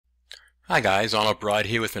Hi guys, Arnold Broad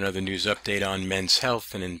here with another news update on men's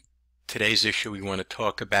health, and in today's issue we want to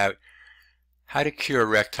talk about how to cure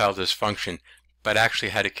erectile dysfunction, but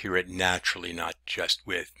actually how to cure it naturally, not just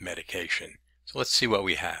with medication. So let's see what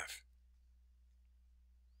we have.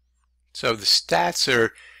 So the stats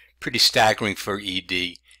are pretty staggering for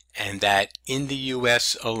ED, and that in the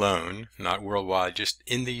US alone, not worldwide, just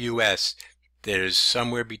in the US, there's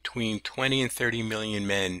somewhere between 20 and 30 million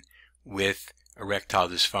men with erectile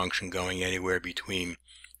dysfunction, going anywhere between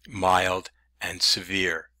mild and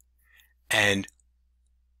severe. And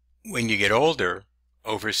when you get older,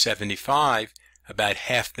 over 75, about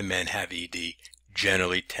half the men have ED,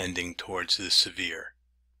 generally tending towards the severe.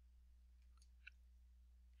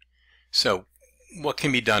 So what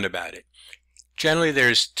can be done about it? Generally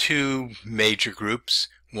there's two major groups.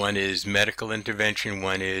 One is medical intervention,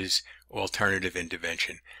 one is alternative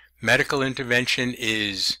intervention. Medical intervention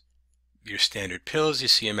is your standard pills. You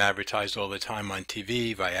see them advertised all the time on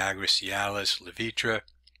TV, Viagra, Cialis, Levitra.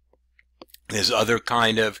 There's other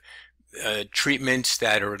kind of treatments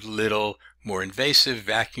that are a little more invasive,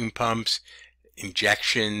 vacuum pumps,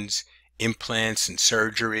 injections, implants, and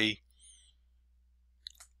surgery.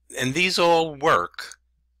 And these all work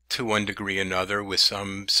to one degree or another, with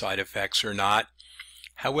some side effects or not.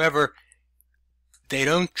 However, they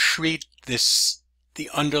don't treat the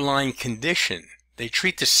underlying condition. They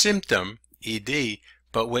treat the symptom, ED,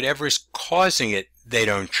 but whatever is causing it, they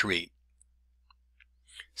don't treat.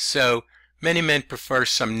 So many men prefer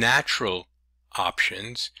some natural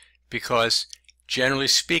options because, generally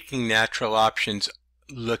speaking, natural options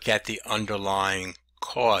look at the underlying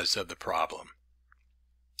cause of the problem.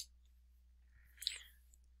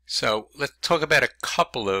 So let's talk about a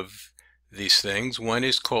couple of these things. One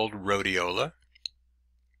is called rhodiola,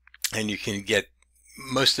 and you can get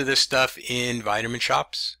most of this stuff in vitamin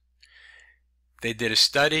shops. They did a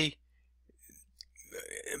study,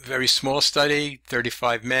 a very small study,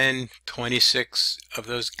 35 men, 26 of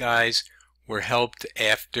those guys were helped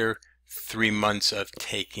after 3 months of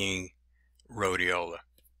taking rhodiola.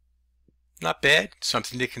 Not bad,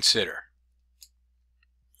 something to consider.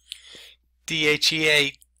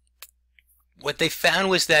 DHEA, what they found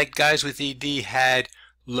was that guys with ED had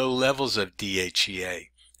low levels of DHEA.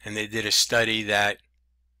 And they did a study that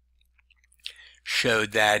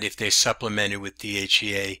showed that if they supplemented with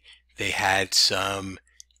DHEA, they had some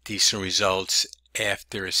decent results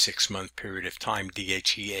after a 6-month period of time.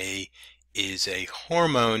 DHEA is a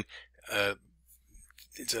hormone.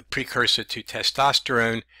 It's a precursor to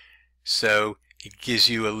testosterone, so it gives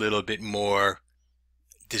you a little bit more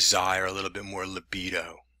desire, a little bit more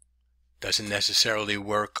libido. Doesn't necessarily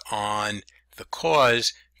work on the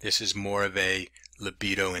cause. This is more of a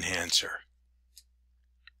libido enhancer.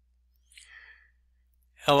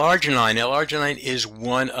 L-arginine. L-arginine is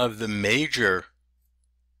one of the major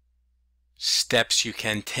steps you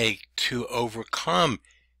can take to overcome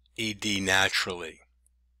ED naturally.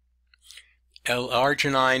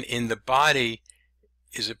 L-arginine in the body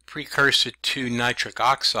is a precursor to nitric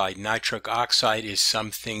oxide. Nitric oxide is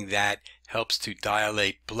something that helps to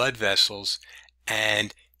dilate blood vessels,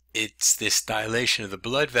 and it's this dilation of the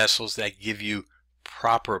blood vessels that give you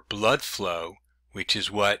proper blood flow, which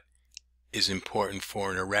is what is important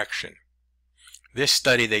for an erection. This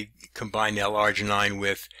study, they combined L-arginine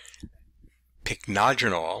with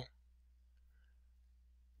pycnogenol,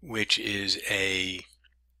 which is a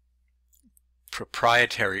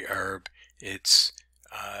proprietary herb. It's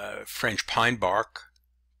French pine bark,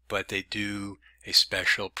 but they do a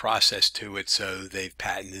special process to it, so they've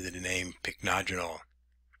patented the name pycnogenol.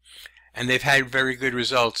 And they've had very good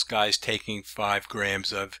results, guys taking 5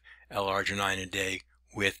 grams of L-arginine a day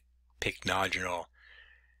with pycnogenol.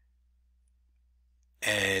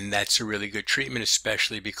 And that's a really good treatment,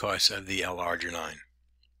 especially because of the L-arginine.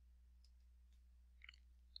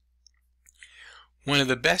 One of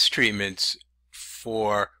the best treatments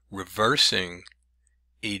for reversing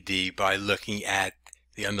ED by looking at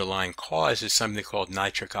the underlying cause is something called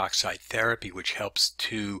nitric oxide therapy, which helps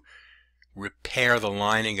to repair the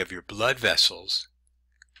lining of your blood vessels,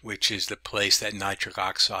 which is the place that nitric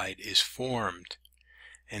oxide is formed.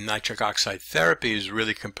 And nitric oxide therapy is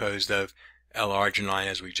really composed of L-arginine,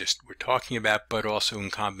 as we just were talking about, but also in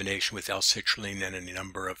combination with L-citrulline and a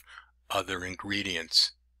number of other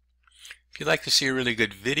ingredients. If you'd like to see a really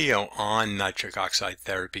good video on nitric oxide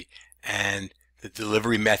therapy and the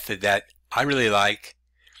delivery method that I really like,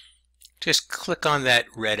 just click on that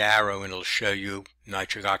red arrow and it'll show you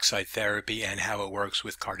nitric oxide therapy and how it works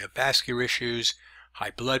with cardiovascular issues,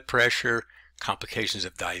 high blood pressure, complications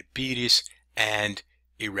of diabetes, and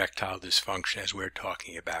erectile dysfunction, as we're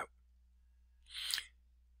talking about.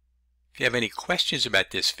 If you have any questions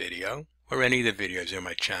about this video or any of the videos on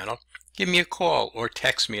my channel, give me a call or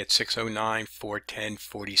text me at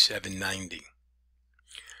 609-410-4790.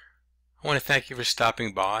 I want to thank you for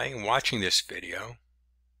stopping by and watching this video.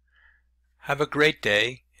 Have a great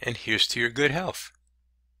day, and here's to your good health.